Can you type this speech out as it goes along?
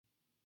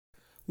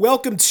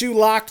Welcome to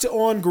Locked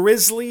On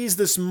Grizzlies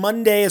this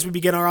Monday as we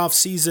begin our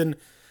off-season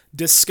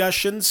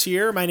discussions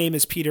here. My name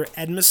is Peter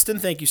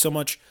Edmiston. Thank you so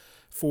much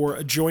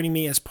for joining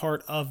me as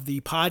part of the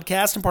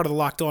podcast and part of the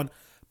Locked On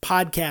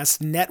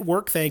Podcast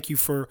Network. Thank you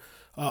for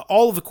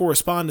all of the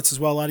correspondence as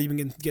well. A lot of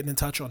you getting in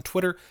touch on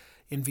Twitter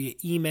and via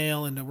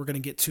email, and we're going to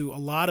get to a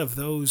lot of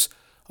those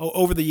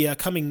over the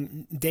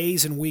coming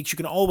days and weeks. You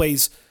can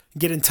always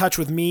get in touch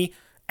with me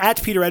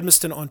at Peter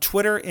Edmiston on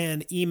Twitter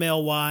and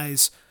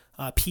email-wise,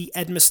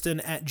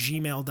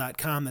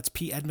 pedmiston@gmail.com. That's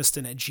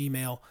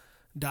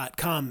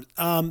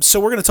pedmiston@gmail.com. So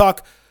we're going to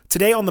talk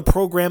today on the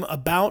program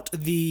about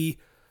the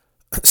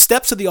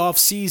steps of the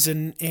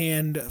offseason,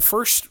 and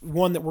first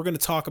one that we're going to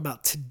talk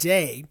about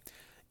today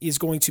is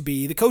going to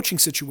be the coaching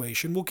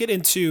situation. We'll get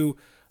into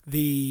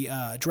the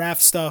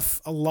draft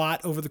stuff a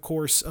lot over the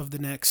course of the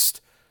next,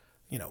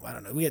 I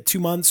don't know, we got 2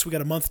 months. We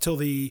got a month till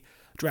the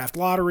draft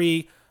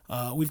lottery.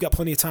 We've got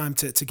plenty of time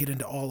to get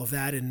into all of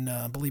that,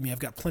 and believe me, I've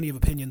got plenty of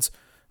opinions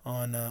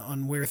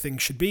on where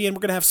things should be. And we're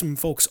going to have some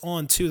folks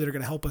on, too, that are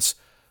going to help us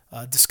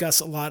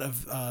discuss a lot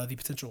of the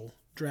potential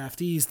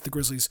draftees that the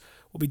Grizzlies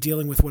will be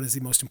dealing with, what is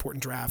the most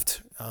important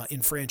draft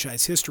in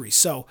franchise history.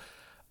 So,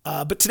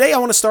 but today I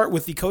want to start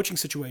with the coaching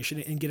situation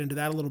and get into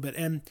that a little bit.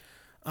 And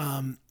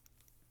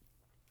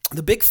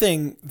the big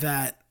thing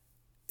that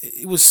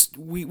it was,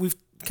 we've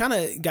kind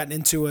of gotten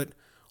into it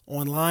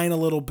online a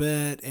little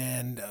bit,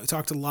 and we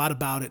talked a lot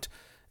about it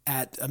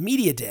at a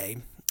media day.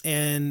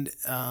 And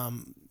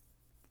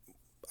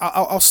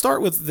I'll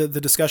start with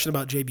the discussion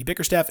about JB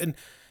Bickerstaff, and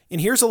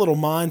here's a little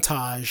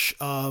montage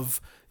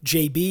of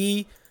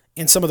JB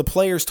and some of the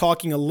players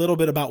talking a little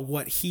bit about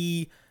what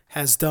he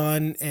has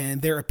done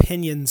and their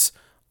opinions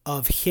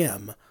of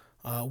him.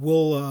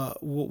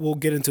 We'll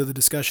get into the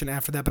discussion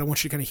after that, but I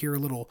want you to kind of hear a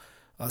little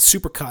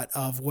supercut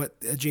of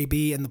what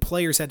JB and the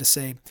players had to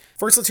say.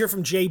 First, let's hear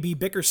from JB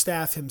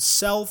Bickerstaff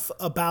himself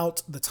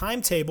about the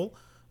timetable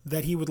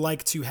that he would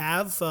like to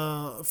have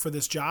for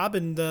this job,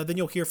 and then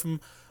you'll hear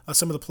from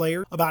some of the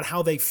players about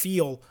how they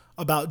feel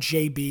about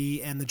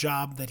JB and the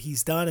job that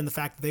he's done and the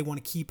fact that they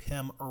want to keep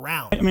him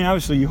around. I mean,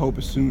 obviously you hope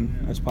as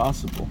soon as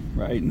possible,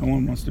 right? No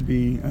one wants to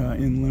be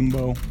in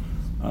limbo.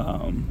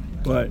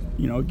 But,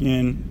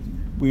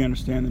 again, we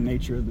understand the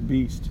nature of the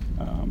beast.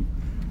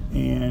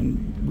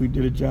 And we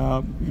did a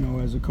job,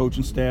 as a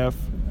coaching staff.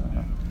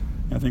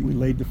 I think we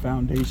laid the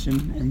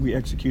foundation and we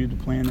executed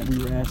the plan that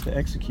we were asked to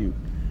execute.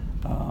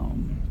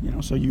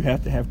 So you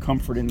have to have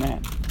comfort in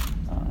that.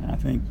 I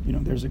think,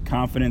 there's a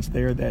confidence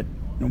there that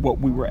what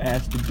we were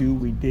asked to do,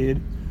 we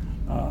did,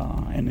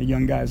 and the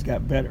young guys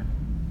got better.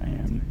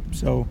 And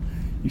so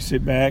you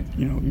sit back,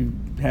 you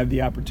have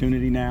the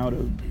opportunity now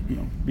to,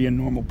 be a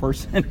normal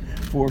person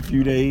for a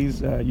few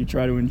days. You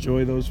try to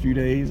enjoy those few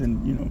days,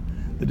 and,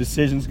 the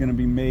decision's going to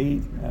be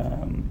made.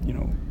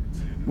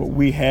 What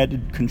we had to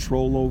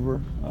control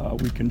over,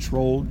 we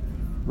controlled.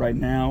 Right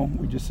now,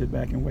 we just sit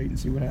back and wait and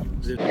see what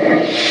happens. He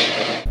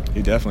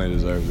definitely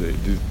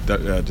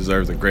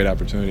deserves a great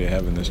opportunity of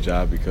having this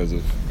job because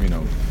of,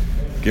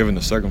 given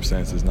the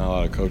circumstances, not a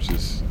lot of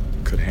coaches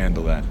could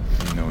handle that,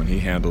 and he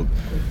handled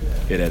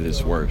it at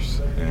its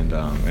worst. And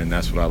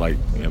that's what I like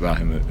about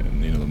him,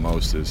 the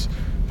most is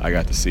I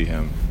got to see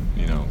him,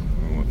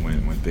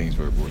 when things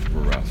were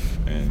rough.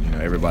 And,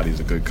 everybody's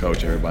a good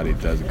coach. Everybody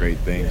does great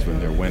things when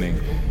they're winning.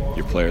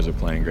 Your players are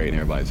playing great and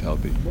everybody's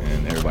healthy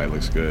and everybody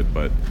looks good.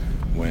 But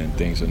when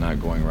things are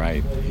not going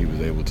right, he was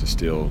able to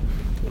still,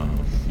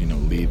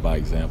 lead by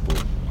example,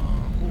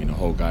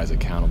 hold guys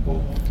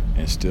accountable,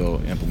 and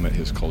still implement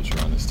his culture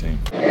on his team.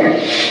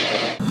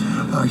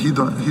 He's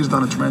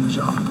done a tremendous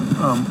job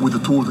with the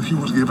tools that he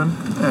was given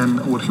and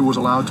what he was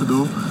allowed to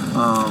do.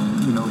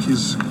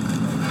 He's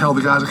held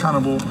the guys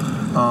accountable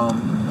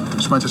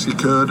as much as he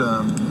could.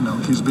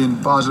 He's been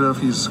positive.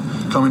 He's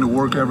coming to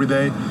work every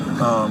day.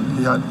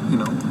 He had,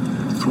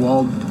 through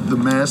all the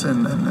mess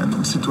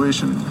and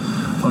situation,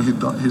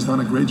 he's done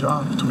a great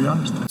job, to be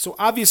honest. So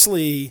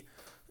obviously,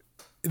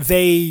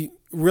 they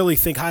really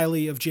think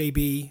highly of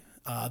JB,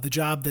 the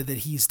job that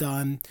he's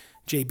done.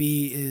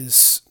 JB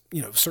is,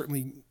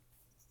 certainly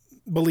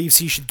believes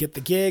he should get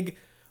the gig,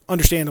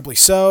 understandably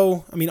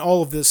so. I mean,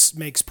 all of this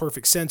makes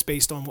perfect sense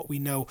based on what we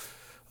know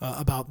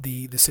about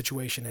the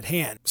situation at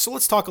hand. So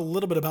let's talk a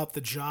little bit about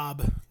the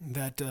job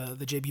that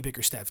the JB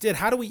Bickerstaff did.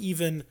 How do we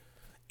even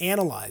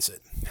analyze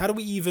it? How do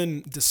we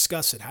even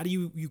discuss it? How do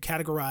you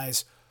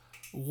categorize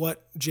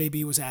what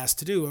JB was asked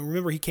to do? And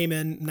remember, he came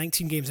in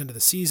 19 games into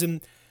the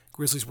season.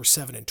 Grizzlies were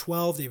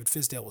 7-12. David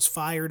Fizdale was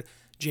fired.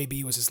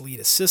 JB was his lead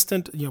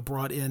assistant,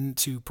 brought in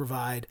to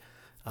provide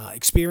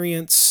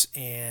experience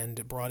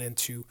and brought in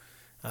to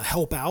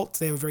help out.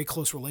 They have a very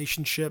close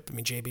relationship. I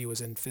mean, JB was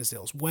in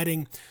Fizdale's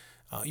wedding.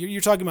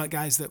 You're talking about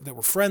guys that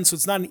were friends, so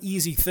it's not an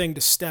easy thing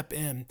to step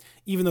in.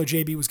 Even though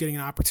JB was getting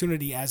an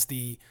opportunity as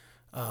the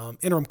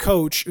interim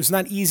coach, it was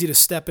not easy to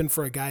step in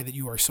for a guy that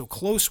you are so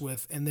close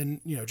with and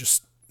then,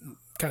 just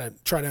kind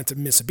of try not to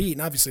miss a beat.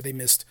 And obviously they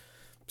missed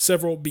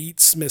several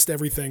beats, missed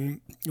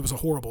everything. It was a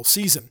horrible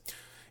season.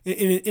 And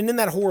in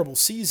that horrible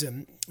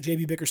season,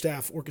 JB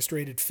Bickerstaff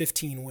orchestrated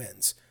 15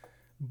 wins.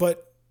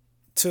 But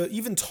to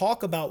even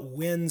talk about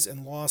wins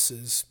and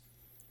losses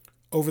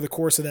over the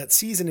course of that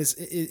season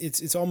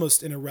it's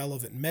almost an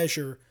irrelevant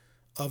measure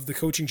of the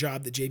coaching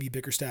job that JB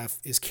Bickerstaff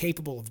is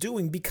capable of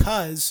doing,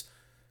 because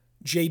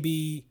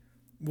JB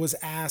was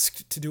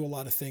asked to do a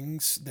lot of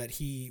things that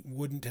he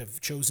wouldn't have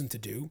chosen to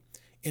do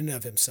in and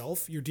of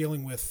himself. You're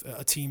dealing with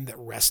a team that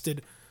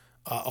rested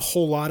a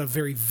whole lot of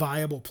very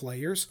viable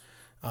players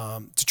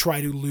to try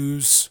to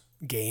lose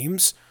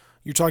games.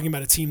 You're talking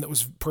about a team that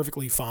was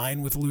perfectly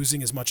fine with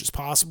losing as much as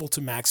possible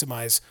to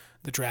maximize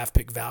the draft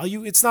pick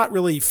value. It's not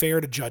really fair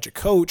to judge a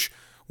coach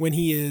when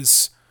he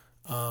is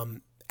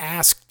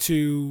asked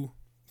to,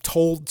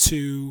 told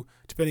to,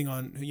 depending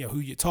on who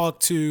you talk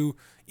to,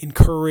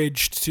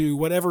 encouraged to,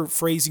 whatever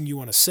phrasing you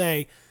want to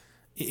say.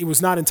 It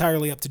was not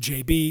entirely up to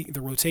JB,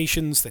 the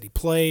rotations that he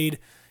played,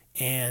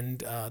 and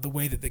the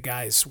way that the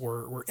guys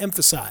were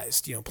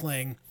emphasized.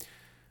 Playing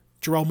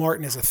Jarrell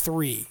Martin as a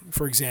 3,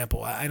 for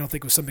example. I don't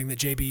think it was something that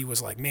JB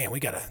was like, man, we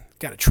gotta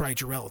try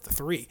Jarrell at the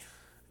 3.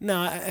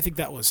 No, I think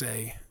that was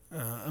a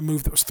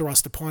move that was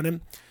thrust upon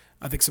him.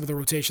 I think some of the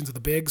rotations of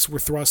the bigs were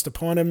thrust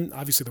upon him.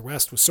 Obviously, the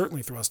rest was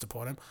certainly thrust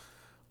upon him.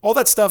 All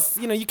that stuff,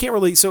 you can't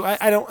really. So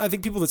I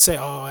think people that say,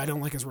 oh, I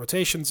don't like his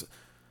rotations,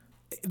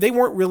 they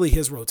weren't really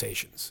his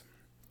rotations.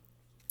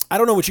 I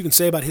don't know what you can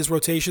say about his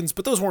rotations,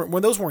 but those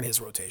weren't his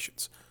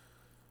rotations.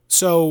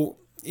 So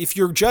if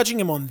you're judging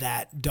him on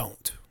that,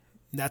 don't.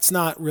 That's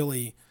not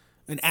really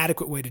an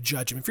adequate way to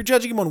judge him. If you're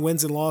judging him on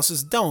wins and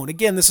losses, don't.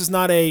 Again, this is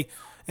not an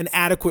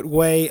adequate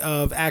way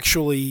of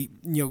actually,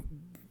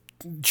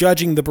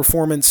 judging the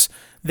performance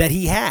that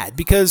he had,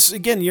 because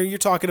again, you're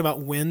talking about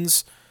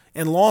wins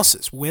and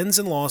losses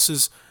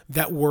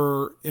that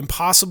were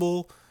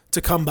impossible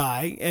to come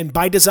by, and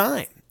by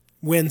design,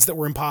 wins that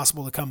were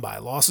impossible to come by,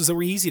 losses that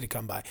were easy to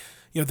come by.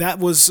 That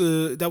was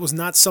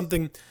not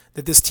something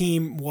that this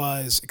team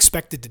was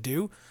expected to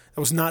do.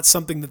 That was not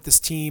something that this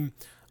team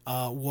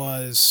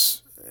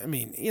was. I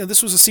mean,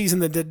 this was a season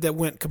that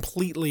went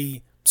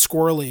completely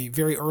squirrely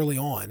very early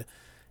on,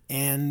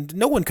 and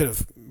no one could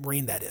have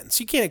reined that in.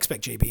 So you can't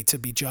expect JB to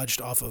be judged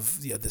off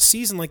of the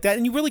season like that,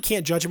 and you really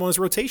can't judge him on his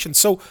rotation.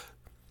 So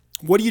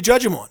what do you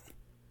judge him on?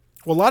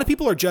 Well, a lot of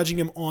people are judging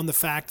him on the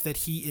fact that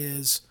he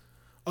is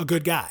a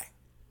good guy.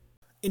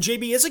 And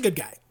JB is a good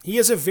guy. He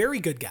is a very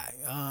good guy.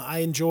 I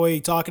enjoy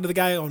talking to the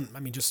guy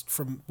just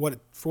for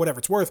whatever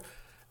it's worth.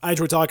 I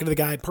enjoy talking to the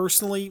guy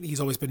personally. He's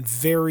always been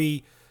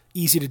very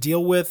easy to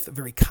deal with,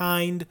 very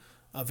kind,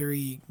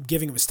 very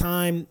giving of his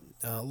time,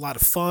 a lot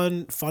of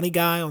fun, funny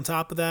guy on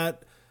top of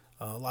that,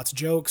 lots of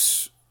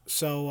jokes.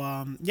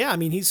 So,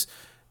 he's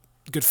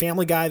a good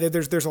family guy.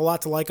 There's a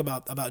lot to like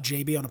about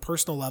JB on a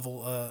personal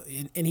level,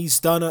 and he's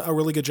done a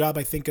really good job,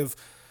 I think, of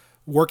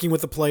working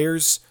with the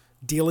players,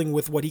 dealing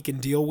with what he can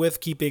deal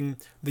with, keeping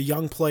the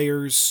young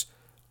players,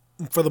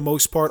 for the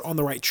most part, on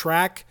the right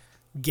track,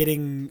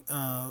 getting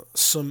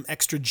some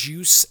extra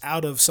juice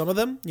out of some of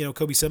them.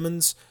 Kobe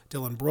Simmons,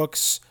 Dylan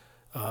Brooks,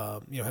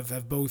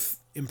 have both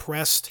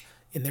impressed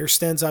in their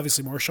stints.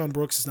 Obviously, Marshawn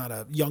Brooks is not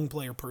a young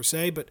player per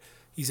se, but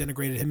he's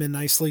integrated him in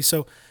nicely.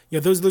 So,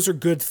 those are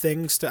good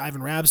things.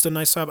 Ivan Rabb's done a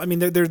nice job. I mean,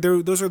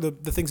 those are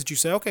the things that you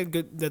say, okay,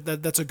 good,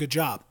 that's a good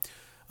job.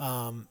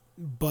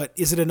 But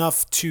is it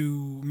enough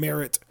to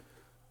merit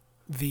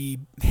the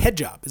head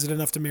job? Is it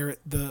enough to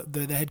merit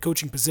the head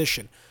coaching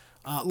position?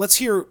 Let's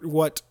hear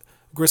what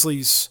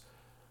Grizzlies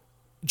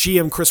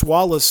GM Chris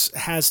Wallace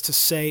has to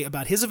say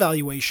about his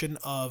evaluation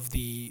of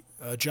the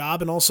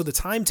job, and also the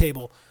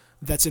timetable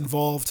that's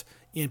involved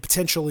in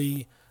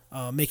potentially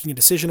making a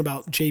decision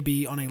about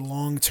JB on a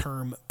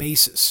long-term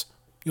basis.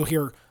 You'll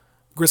hear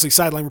Grizzlies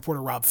sideline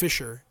reporter Rob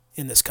Fisher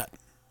in this cut.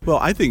 Well,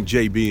 I think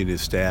JB and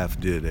his staff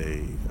did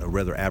a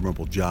rather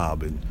admirable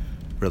job in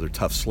rather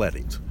tough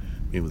sleddings.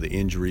 With the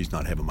injuries,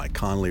 not having Mike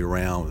Conley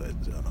around,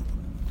 the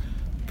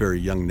very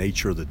young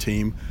nature of the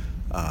team.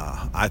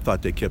 I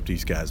thought they kept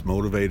these guys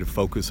motivated,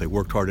 focused. They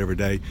worked hard every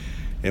day.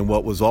 And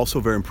what was also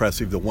very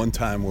impressive, the one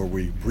time where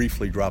we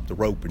briefly dropped the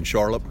rope in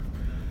Charlotte,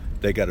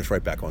 they got us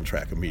right back on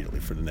track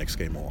immediately for the next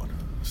game on.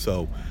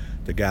 So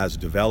the guys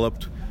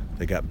developed,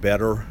 they got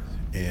better,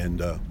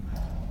 and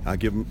I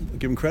give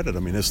them credit. I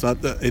mean, it's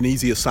not an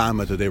easy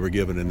assignment that they were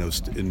given in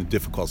the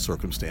difficult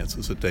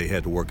circumstances that they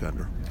had to work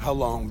under. How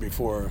long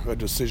before a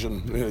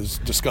decision is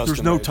discussed?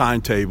 There's no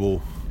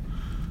timetable,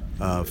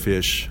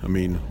 Fish. I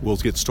mean, we'll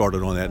get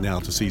started on that now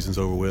if the season's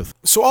over with.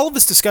 So all of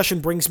this discussion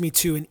brings me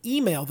to an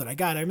email that I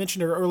got. I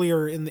mentioned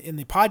earlier in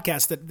the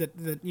podcast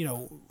that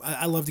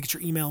I love to get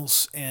your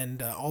emails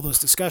and all those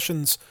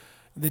discussions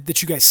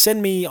that you guys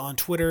send me on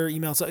Twitter,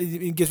 emails.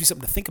 It gives me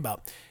something to think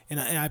about, and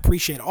I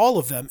appreciate all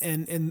of them.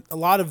 And a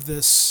lot of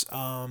this,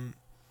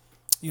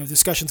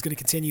 discussion is going to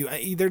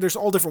continue. There's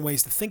all different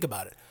ways to think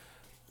about it,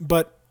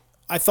 but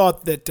I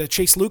thought that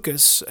Chase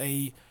Lucas,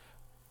 a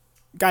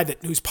guy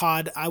whose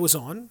pod I was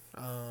on,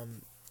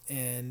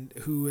 and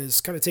who has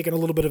kind of taken a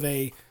little bit of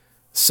a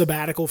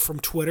sabbatical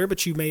from Twitter,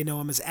 but you may know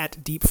him as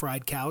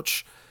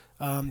 @DeepFriedCouch.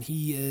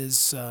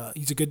 He's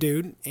a good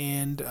dude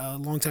and a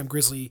longtime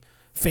Grizzly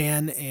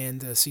fan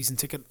and a season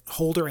ticket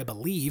holder, I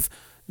believe.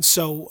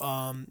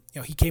 So,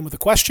 he came with a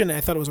question, and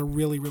I thought it was a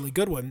really, really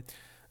good one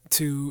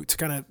to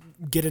kind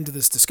of get into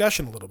this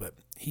discussion a little bit.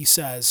 He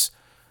says,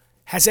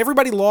 has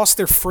everybody lost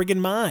their friggin'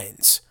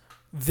 minds?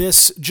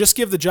 This just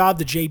give the job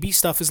to JB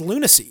stuff is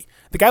lunacy.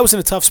 The guy was in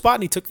a tough spot,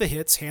 and he took the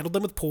hits, handled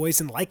them with poise,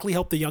 and likely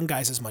helped the young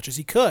guys as much as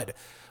he could.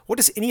 What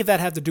does any of that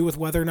have to do with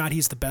whether or not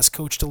he's the best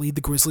coach to lead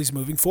the Grizzlies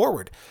moving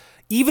forward?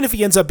 Even if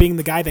he ends up being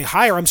the guy they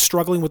hire, I'm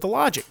struggling with the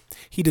logic.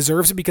 He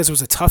deserves it because it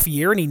was a tough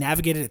year and he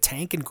navigated a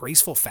tank in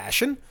graceful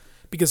fashion.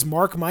 Because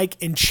Mark, Mike,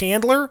 and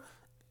Chandler,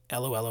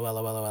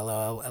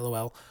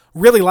 LOL,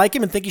 really like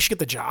him and think he should get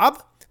the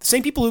job? The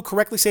same people who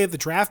correctly say that the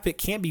draft pick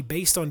can't be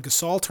based on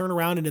Gasol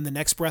turnaround and in the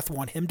next breath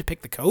want him to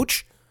pick the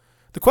coach?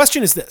 The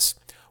question is this: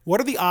 what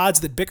are the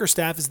odds that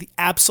Bickerstaff is the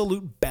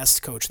absolute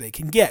best coach they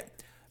can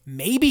get?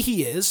 Maybe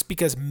he is,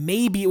 because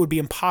maybe it would be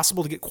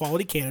impossible to get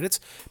quality candidates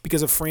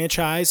because of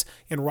franchise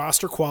and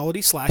roster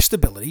quality /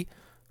 stability.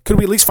 Could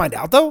we at least find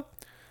out, though?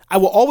 I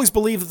will always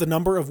believe that the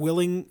number of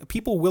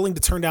people willing to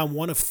turn down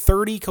one of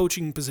 30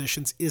 coaching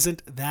positions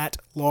isn't that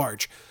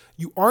large.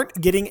 You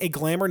aren't getting a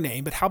glamour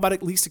name, but how about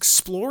at least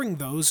exploring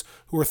those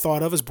who are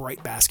thought of as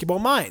bright basketball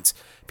minds?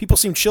 People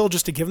seem chill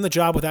just to give him the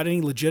job without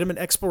any legitimate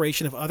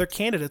exploration of other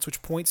candidates,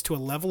 which points to a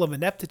level of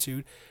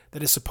ineptitude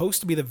that is supposed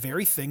to be the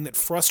very thing that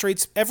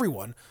frustrates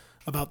everyone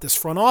about this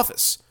front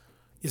office.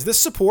 Is this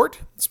support,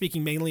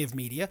 speaking mainly of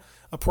media,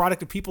 a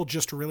product of people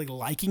just really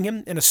liking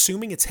him and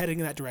assuming it's heading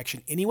in that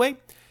direction anyway?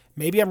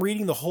 Maybe I'm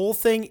reading the whole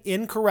thing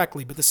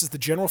incorrectly, but this is the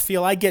general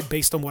feel I get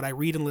based on what I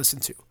read and listen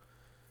to.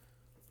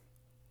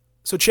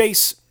 So,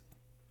 Chase,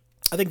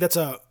 I think that's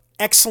a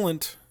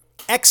excellent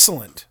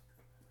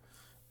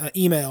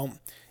email,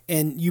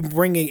 and you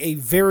bring a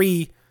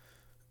very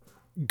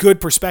good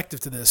perspective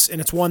to this,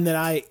 and it's one that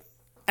I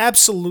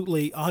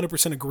absolutely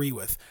 100% agree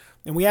with.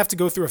 And we have to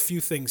go through a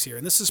few things here,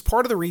 and this is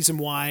part of the reason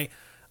why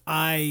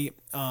I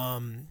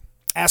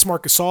asked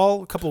Marc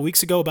Gasol a couple of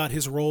weeks ago about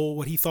his role,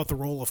 what he thought the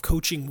role of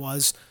coaching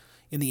was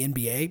in the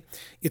NBA.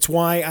 It's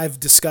why I've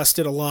discussed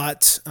it a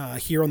lot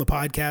here on the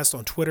podcast,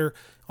 on Twitter,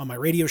 on my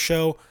radio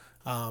show.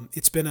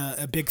 It's been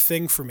a big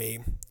thing for me,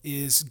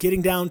 is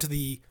getting down to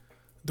the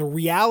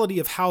reality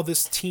of how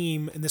this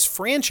team and this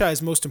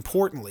franchise, most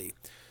importantly,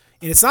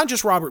 and it's not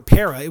just Robert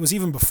Pera, it was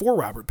even before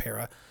Robert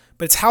Pera,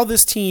 but it's how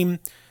this team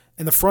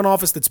and the front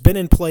office that's been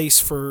in place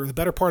for the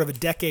better part of a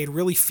decade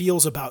really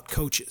feels about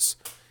coaches.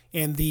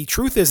 And the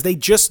truth is they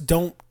just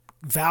don't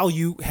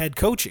value head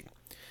coaching.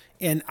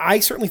 And I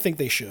certainly think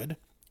they should,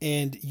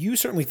 and you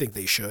certainly think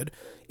they should,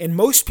 and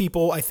most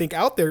people I think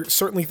out there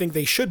certainly think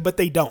they should, but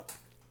they don't.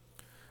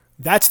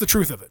 That's the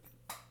truth of it.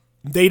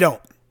 They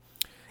don't.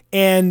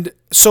 And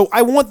so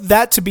I want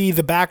that to be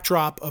the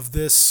backdrop of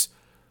this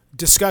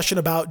discussion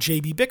about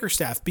JB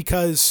Bickerstaff,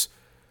 because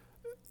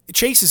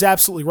Chase is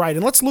absolutely right.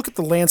 And let's look at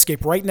the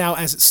landscape right now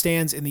as it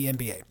stands in the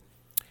NBA.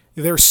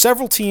 There are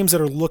several teams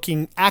that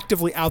are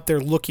actively out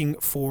there looking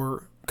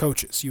for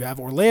coaches. You have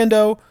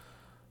Orlando,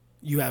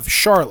 you have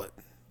Charlotte,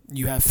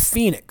 you have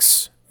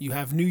Phoenix, you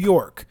have New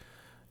York.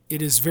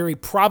 It is very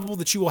probable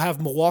that you will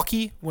have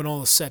Milwaukee when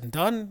all is said and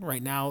done.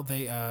 Right now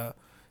they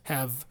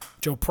have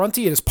Joe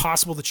Prunty. It is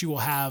possible that you will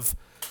have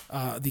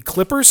the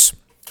Clippers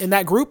in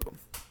that group.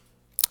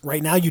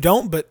 Right now you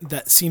don't, but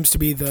that seems to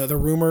be the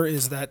rumor,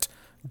 is that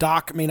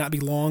Doc may not be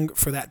long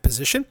for that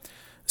position.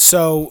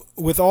 So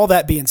with all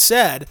that being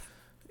said,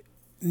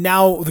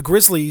 now the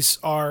Grizzlies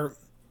are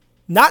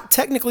not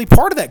technically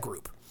part of that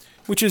group,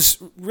 which is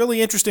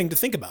really interesting to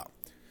think about.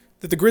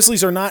 That the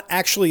Grizzlies are not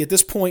actually at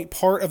this point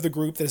part of the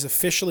group that is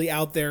officially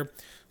out there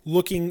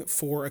looking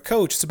for a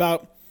coach. It's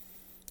about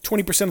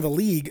 20% of the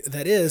league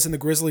that is, and the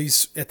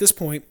Grizzlies at this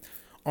point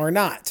are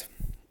not.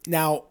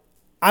 Now,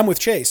 I'm with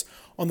Chase.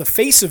 On the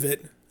face of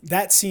it,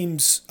 that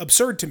seems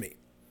absurd to me.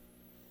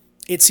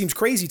 It seems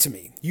crazy to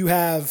me. You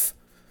have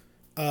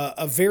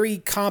a very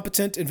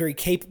competent and very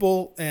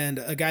capable and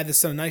a guy that's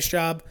done a nice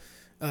job,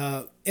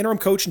 interim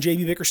coach in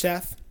JB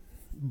Bickerstaff,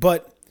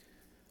 but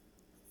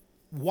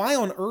why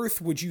on earth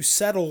would you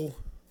settle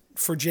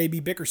for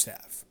JB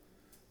Bickerstaff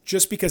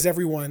just because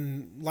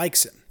everyone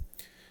likes him?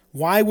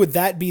 Why would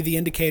that be the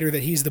indicator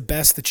that he's the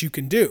best that you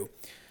can do?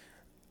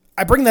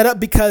 I bring that up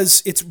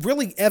because it's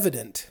really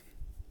evident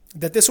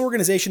that this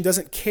organization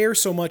doesn't care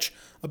so much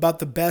about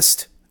the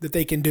best that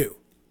they can do.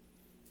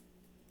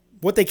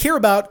 What they care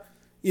about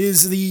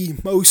is the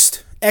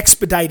most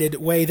expedited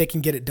way they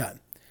can get it done.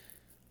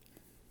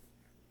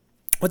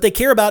 What they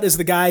care about is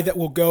the guy that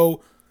will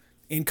go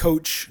and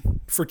coach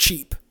for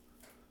cheap.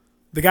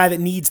 The guy that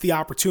needs the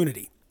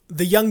opportunity.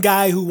 The young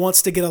guy who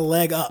wants to get a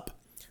leg up.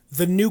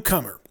 The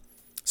newcomer.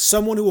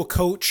 Someone who will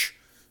coach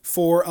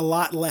for a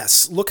lot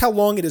less. Look how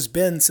long it has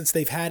been since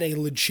they've had a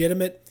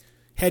legitimate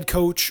head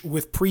coach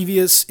with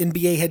previous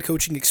NBA head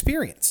coaching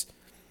experience.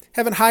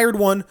 Haven't hired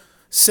one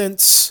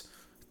since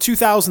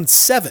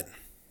 2007.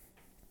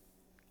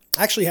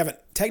 Actually haven't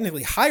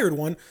technically hired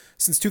one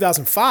since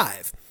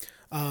 2005.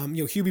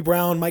 Hubie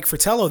Brown, Mike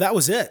Fratello, that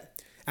was it.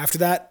 After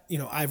that,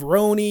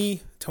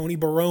 Ivoroni, Tony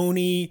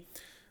Baroni,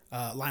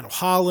 Lionel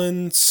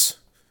Hollins,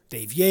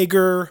 Dave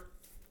Yeager,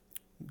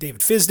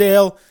 David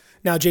Fizdale.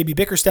 Now, JB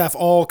Bickerstaff,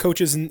 all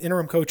coaches and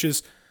interim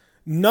coaches,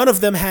 none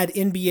of them had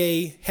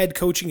NBA head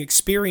coaching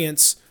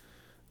experience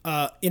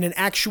in an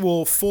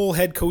actual full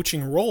head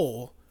coaching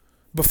role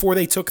before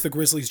they took the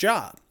Grizzlies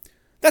job.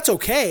 That's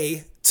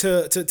okay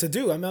to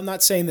do. I'm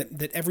not saying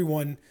that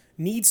everyone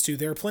needs to.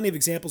 There are plenty of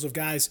examples of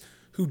guys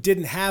who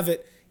didn't have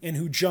it and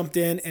who jumped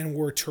in and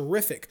were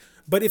terrific.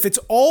 But if it's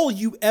all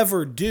you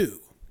ever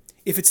do,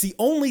 if it's the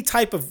only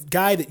type of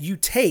guy that you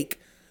take,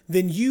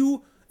 then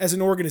you as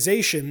an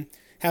organization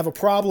have a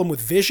problem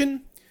with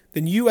vision,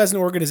 then you as an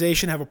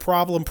organization have a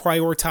problem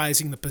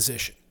prioritizing the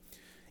position.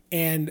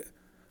 And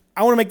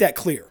I want to make that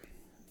clear.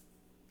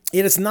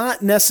 It is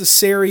not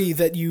necessary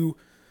that you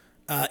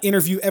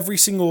interview every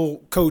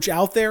single coach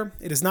out there.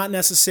 It is not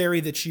necessary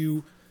that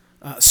you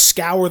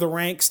scour the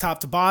ranks top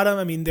to bottom.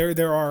 I mean,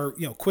 there are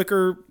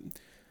quicker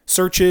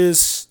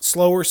searches,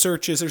 slower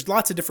searches. There's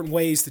lots of different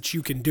ways that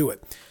you can do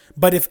it.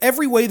 But if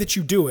every way that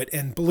you do it,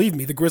 and believe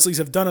me, the Grizzlies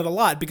have done it a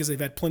lot because they've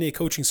had plenty of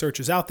coaching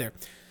searches out there.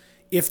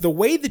 If the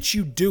way that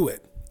you do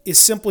it is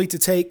simply to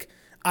take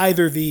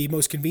either the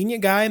most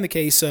convenient guy in the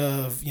case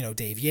of,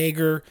 Dave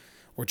Yeager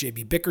or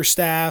JB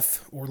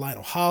Bickerstaff or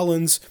Lionel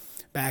Hollins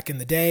back in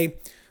the day,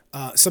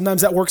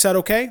 sometimes that works out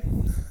okay.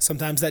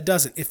 Sometimes that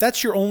doesn't. If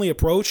that's your only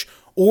approach,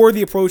 or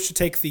the approach to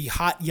take the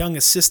hot young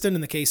assistant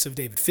in the case of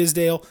David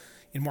Fizdale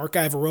and Mark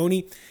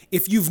Iavaroni,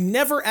 if you've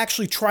never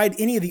actually tried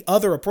any of the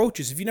other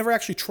approaches, if you never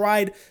actually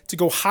tried to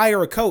go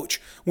hire a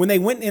coach, when they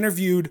went and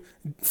interviewed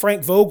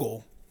Frank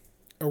Vogel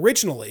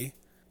originally,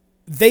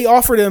 they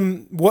offered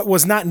him what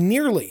was not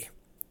nearly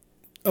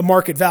a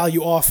market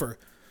value offer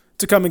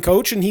to come and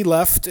coach, and he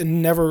left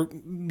and never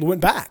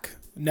went back,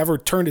 never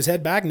turned his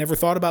head back, never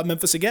thought about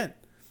Memphis again.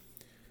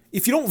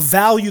 If you don't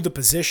value the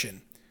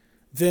position,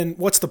 then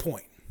what's the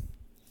point?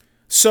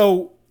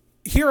 So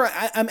here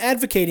I'm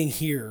advocating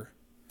here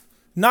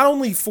not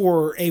only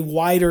for a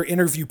wider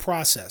interview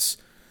process,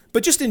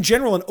 but just in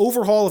general an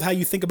overhaul of how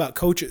you think about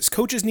coaches.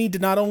 Coaches need to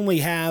not only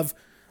have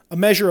a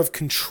measure of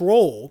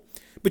control,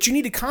 but you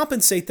need to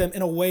compensate them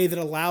in a way that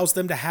allows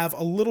them to have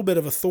a little bit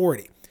of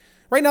authority.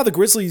 Right now, the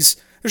Grizzlies,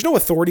 there's no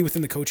authority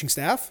within the coaching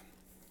staff.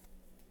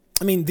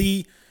 I mean,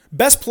 the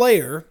best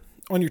player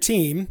on your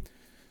team,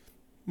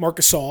 Marc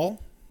Gasol,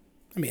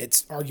 I mean,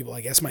 it's arguable,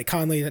 I guess, Mike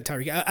Conley,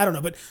 Tyreek, I don't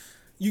know, but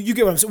you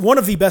get what I'm saying. One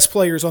of the best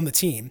players on the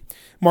team,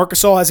 Marc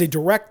Gasol, has a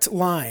direct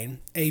line,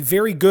 a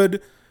very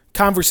good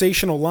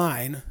conversational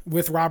line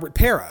with Robert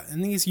Pera,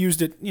 and he's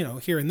used it,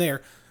 here and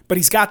there, but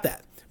he's got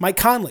that. Mike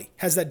Conley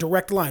has that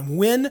direct line.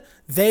 When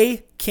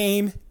they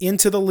came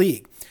into the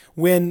league,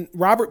 when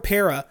Robert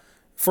Pera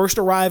first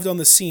arrived on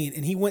the scene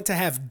and he went to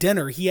have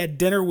dinner, he had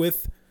dinner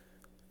with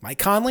Mike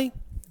Conley,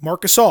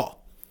 Marc Gasol.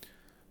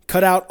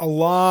 Cut out a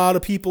lot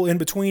of people in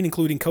between,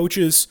 including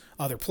coaches,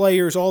 other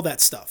players, all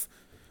that stuff.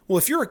 Well,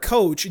 if you're a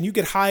coach and you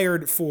get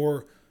hired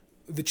for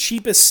the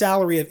cheapest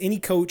salary of any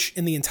coach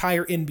in the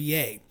entire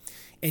NBA,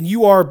 and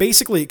you are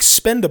basically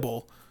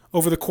expendable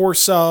over the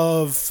course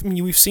of,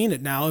 we've seen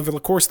it now, over the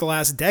course of the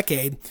last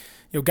decade,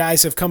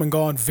 guys have come and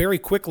gone very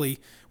quickly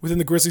within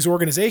the Grizzlies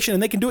organization,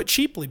 and they can do it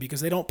cheaply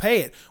because they don't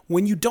pay it.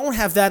 When you don't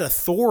have that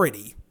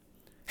authority,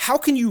 how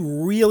can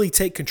you really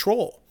take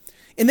control?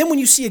 And then when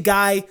you see a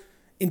guy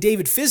in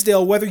David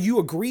Fizdale, whether you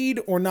agreed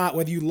or not,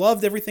 whether you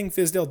loved everything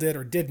Fizdale did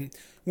or didn't,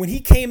 when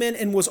he came in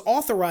and was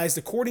authorized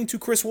according to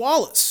Chris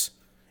Wallace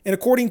and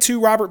according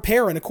to Robert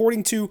Pera and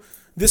according to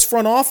this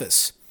front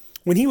office,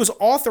 when he was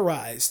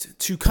authorized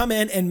to come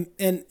in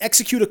and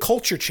execute a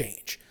culture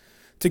change,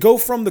 to go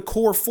from the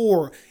core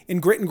four in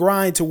grit and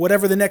grind to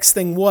whatever the next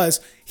thing was,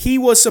 he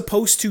was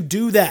supposed to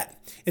do that.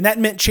 And that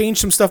meant change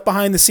some stuff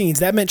behind the scenes.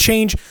 That meant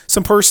change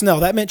some personnel.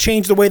 That meant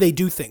change the way they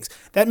do things.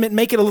 That meant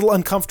make it a little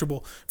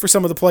uncomfortable for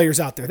some of the players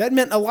out there. That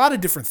meant a lot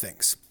of different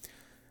things.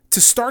 To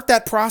start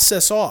that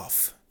process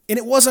off, and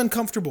it was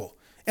uncomfortable,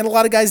 and a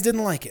lot of guys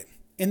didn't like it.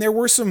 And there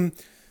were some,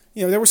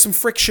 there was some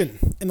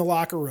friction in the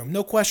locker room,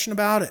 no question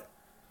about it.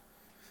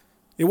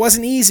 It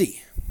wasn't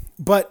easy,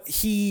 but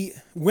he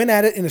went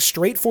at it in a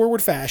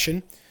straightforward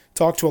fashion,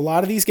 talked to a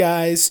lot of these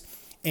guys,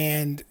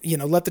 and,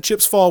 let the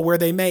chips fall where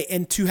they may.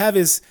 And to have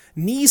his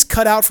knees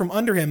cut out from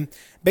under him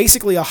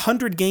basically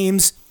 100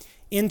 games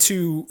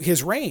into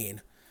his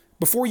reign,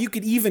 before you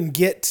could even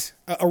get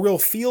a real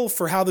feel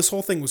for how this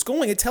whole thing was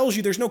going, it tells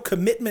you there's no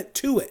commitment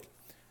to it.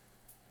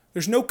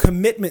 There's no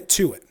commitment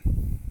to it.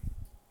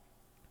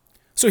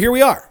 So here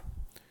we are.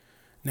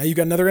 Now you've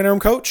got another interim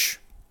coach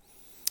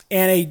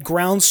and a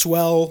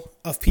groundswell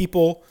of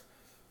people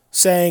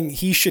saying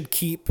he should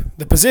keep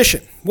the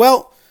position.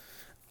 Well,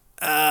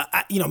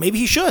 maybe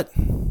he should,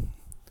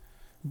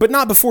 but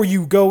not before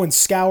you go and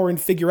scour and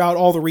figure out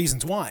all the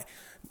reasons why.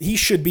 He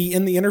should be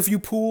in the interview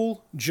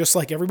pool just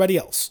like everybody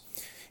else.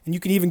 And you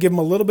can even give him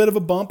a little bit of a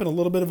bump and a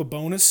little bit of a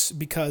bonus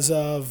because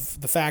of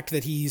the fact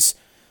that he's,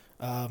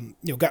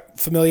 got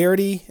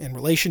familiarity and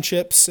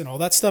relationships and all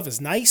that stuff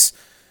is nice.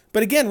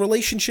 But again,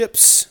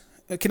 relationships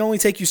can only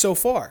take you so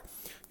far.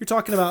 You're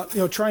talking about,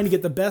 trying to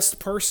get the best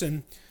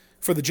person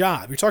for the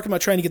job. You're talking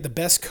about trying to get the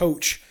best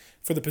coach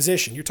for the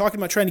position. You're talking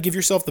about trying to give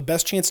yourself the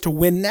best chance to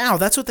win now.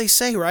 That's what they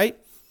say, right?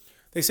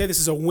 They say this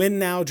is a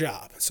win-now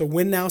job. It's a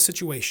win-now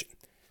situation.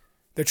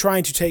 They're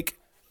trying to take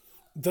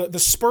the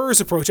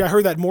Spurs approach. I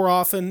heard that more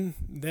often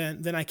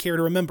than I care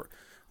to remember.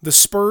 The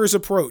Spurs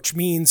approach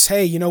means,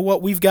 hey, you know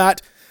what? We've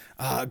got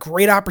a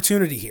great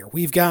opportunity here.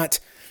 We've got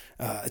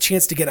a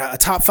chance to get a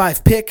top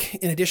 5 pick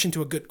in addition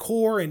to a good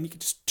core, and you can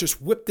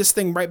just whip this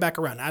thing right back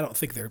around. I don't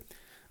think they're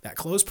that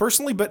close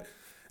personally, but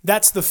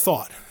that's the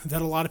thought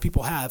that a lot of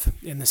people have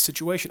in this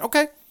situation.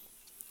 Okay.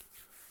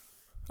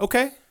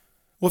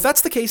 Well, if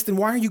that's the case, then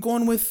why are you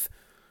going with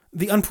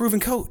the unproven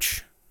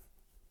coach?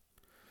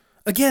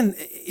 Again,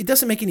 it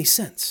doesn't make any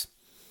sense.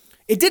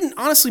 It didn't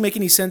honestly make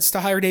any sense to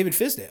hire David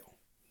Fizdale.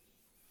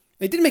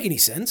 It didn't make any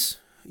sense.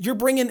 You're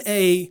bringing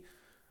a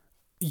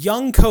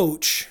young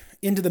coach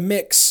into the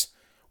mix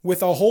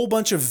with a whole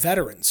bunch of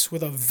veterans,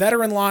 with a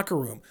veteran locker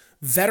room,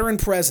 veteran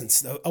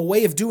presence, a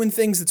way of doing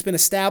things that's been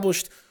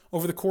established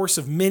over the course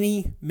of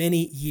many,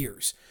 many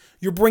years.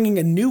 You're bringing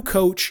a new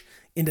coach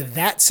into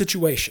that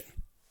situation,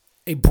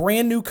 a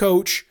brand new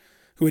coach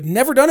who had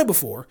never done it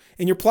before,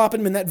 and you're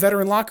plopping him in that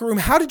veteran locker room.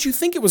 How did you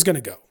think it was going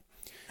to go?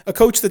 A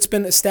coach that's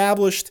been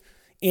established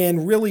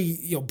and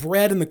really,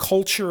 bred in the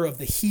culture of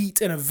the Heat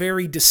and a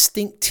very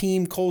distinct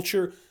team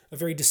culture, a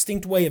very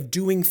distinct way of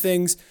doing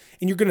things,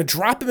 and you're going to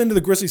drop him into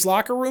the Grizzlies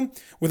locker room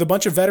with a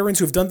bunch of veterans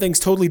who have done things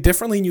totally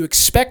differently, and you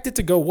expect it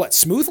to go, what,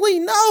 smoothly?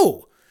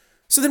 No!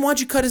 So then why'd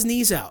you cut his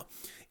knees out?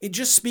 It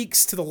just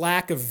speaks to the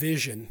lack of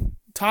vision,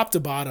 top to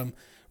bottom,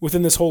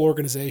 within this whole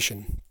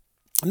organization.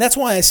 And that's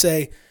why I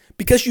say,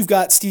 because you've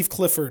got Steve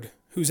Clifford,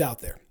 who's out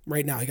there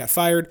right now. He got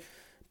fired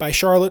by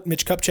Charlotte.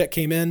 Mitch Kupchak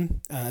came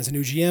in as a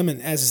new GM,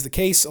 and as is the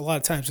case a lot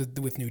of times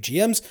with new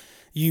GMs,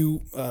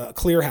 you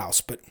clear house.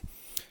 But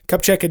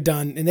Kupchak had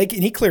done, and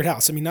he cleared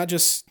house. I mean, not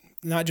just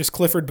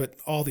Clifford, but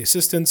all the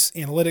assistants,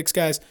 analytics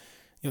guys,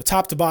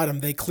 top to bottom,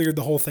 they cleared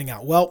the whole thing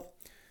out. Well,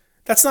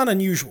 that's not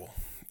unusual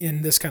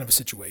in this kind of a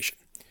situation.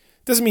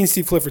 Doesn't mean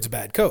Steve Clifford's a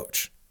bad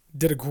coach.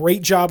 Did a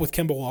great job with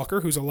Kemba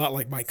Walker, who's a lot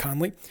like Mike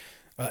Conley.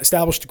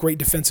 Established great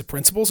defensive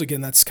principles.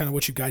 Again, that's kind of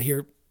what you've got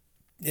here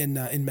in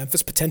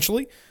Memphis,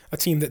 potentially a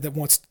team that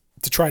wants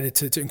to try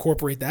to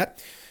incorporate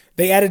that.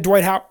 They added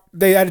Dwight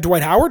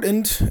Howard,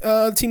 and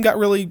the team got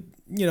really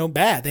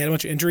bad. They had a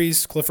bunch of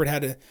injuries. Clifford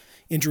had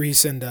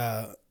injuries and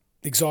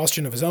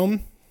exhaustion of his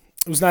own.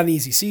 It was not an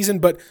easy season,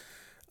 but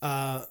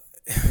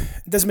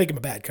it doesn't make him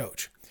a bad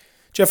coach.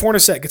 Jeff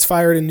Hornacek gets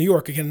fired in New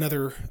York. Again,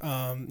 another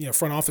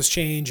front office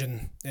change,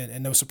 and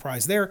no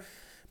surprise there.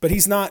 But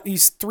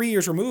he's 3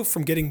 years removed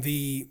from getting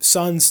the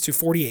Suns to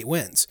 48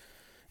 wins.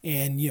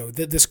 And,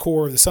 this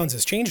core of the Suns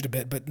has changed a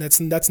bit, but that's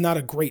not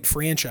a great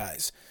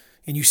franchise.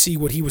 And you see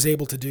what he was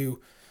able to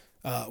do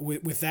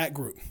with that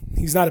group.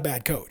 He's not a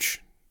bad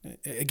coach.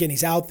 Again,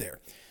 he's out there.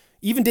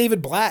 Even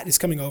David Blatt is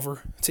coming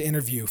over to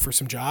interview for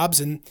some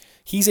jobs, and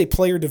he's a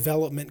player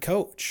development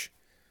coach.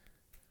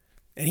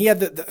 And he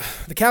had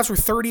the Cavs were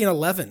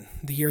 30-11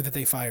 the year that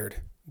they fired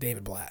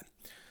David Blatt.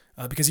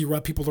 Because he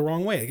rubbed people the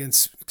wrong way. Again,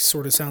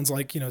 sort of sounds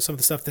like some of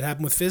the stuff that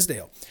happened with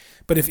Fizdale.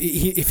 But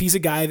if he's a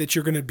guy that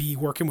you're going to be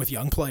working with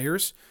young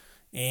players,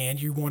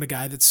 and you want a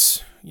guy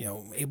that's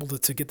able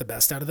to get the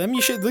best out of them,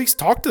 you should at least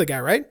talk to the guy,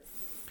 right?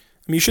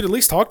 I mean, you should at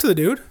least talk to the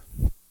dude.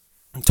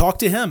 Talk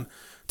to him.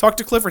 Talk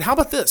to Clifford. How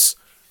about this?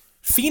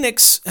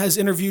 Phoenix has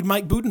interviewed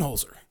Mike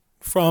Budenholzer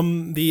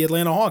from the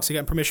Atlanta Hawks. They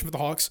got permission for the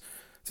Hawks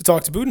to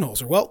talk to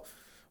Budenholzer. Well,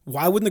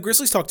 why wouldn't the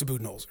Grizzlies talk to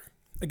Budenholzer?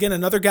 Again,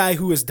 another guy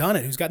who has done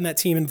it, who's gotten that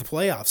team into the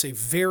playoffs, a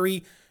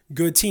very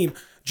good team.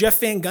 Jeff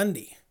Van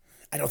Gundy,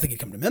 I don't think he'd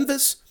come to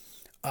Memphis.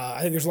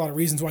 I think there's a lot of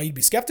reasons why you'd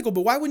be skeptical,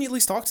 but why wouldn't you at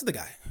least talk to the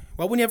guy?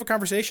 Why wouldn't you have a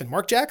conversation?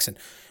 Mark Jackson,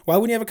 why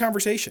wouldn't you have a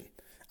conversation?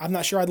 I'm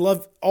not sure I'd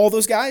love all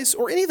those guys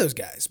or any of those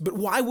guys, but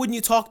why wouldn't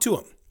you talk to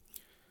them?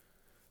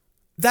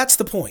 That's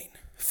the point.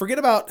 Forget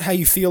about how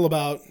you feel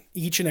about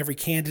each and every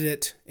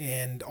candidate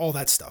and all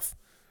that stuff,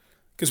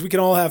 because we can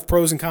all have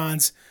pros and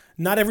cons.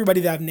 Not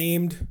everybody that I've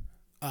named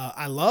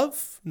I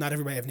love. Not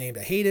everybody I've named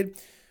I hated.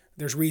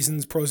 There's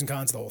reasons, pros and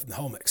cons, the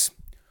whole mix.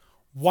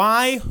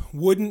 Why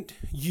wouldn't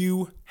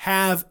you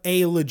have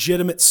a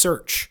legitimate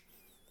search?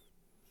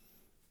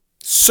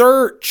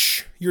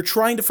 Search. You're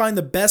trying to find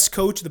the best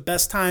coach, the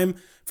best time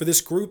for this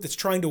group that's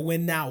trying to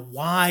win now.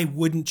 Why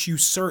wouldn't you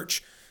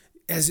search?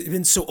 Has it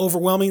been so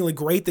overwhelmingly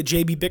great that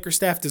JB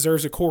Bickerstaff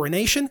deserves a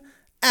coronation?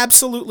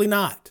 Absolutely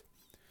not.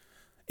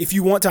 If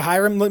you want to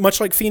hire him,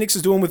 much like Phoenix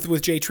is doing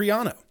with Jay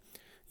Triano,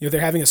 they're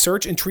having a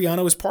search, and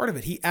Triano is part of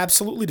it. He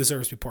absolutely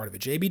deserves to be part of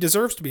it. JB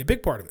deserves to be a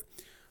big part of it.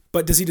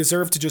 But does he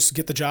deserve to just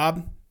get the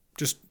job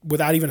just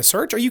without even a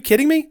search? Are you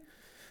kidding me?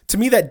 To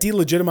me, that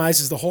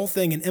delegitimizes the whole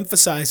thing and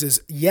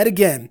emphasizes, yet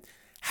again,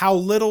 how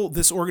little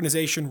this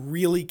organization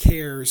really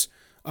cares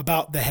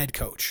about the head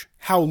coach,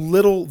 how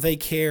little they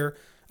care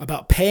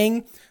about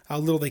paying, how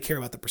little they care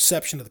about the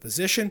perception of the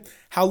position,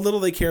 how little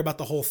they care about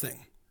the whole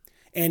thing.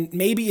 And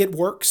maybe it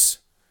works,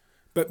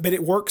 but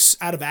it works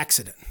out of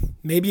accident.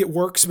 Maybe it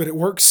works, but it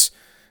works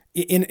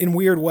in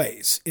weird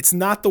ways. It's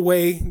not the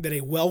way that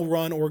a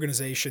well-run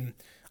organization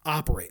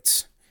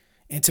operates.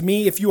 And to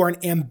me, if you are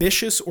an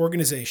ambitious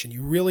organization,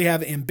 you really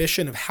have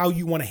ambition of how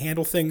you want to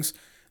handle things,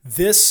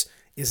 this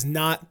is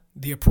not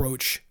the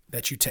approach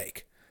that you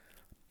take.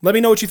 Let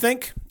me know what you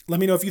think. Let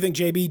me know if you think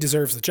JB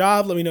deserves the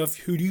job. Let me know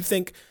who do you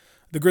think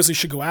the Grizzlies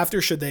should go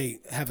after. Should they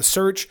have a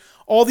search?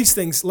 All these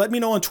things. Let me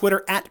know on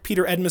Twitter at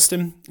Peter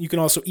Edmiston. You can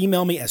also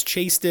email me as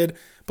Chase did.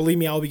 Believe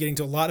me, I'll be getting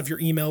to a lot of your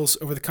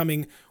emails over the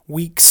coming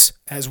weeks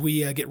as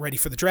we get ready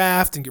for the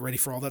draft and get ready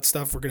for all that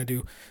stuff. We're going to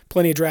do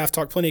plenty of draft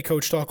talk, plenty of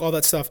coach talk. All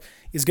that stuff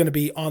is going to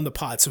be on the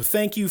pod. So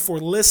thank you for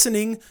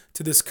listening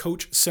to this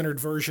coach-centered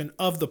version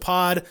of the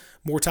pod.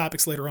 More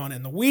topics later on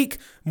in the week.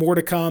 More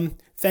to come.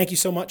 Thank you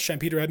so much. I'm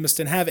Peter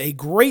Edmiston. Have a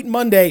great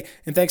Monday,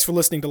 and thanks for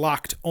listening to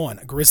Locked On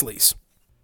Grizzlies.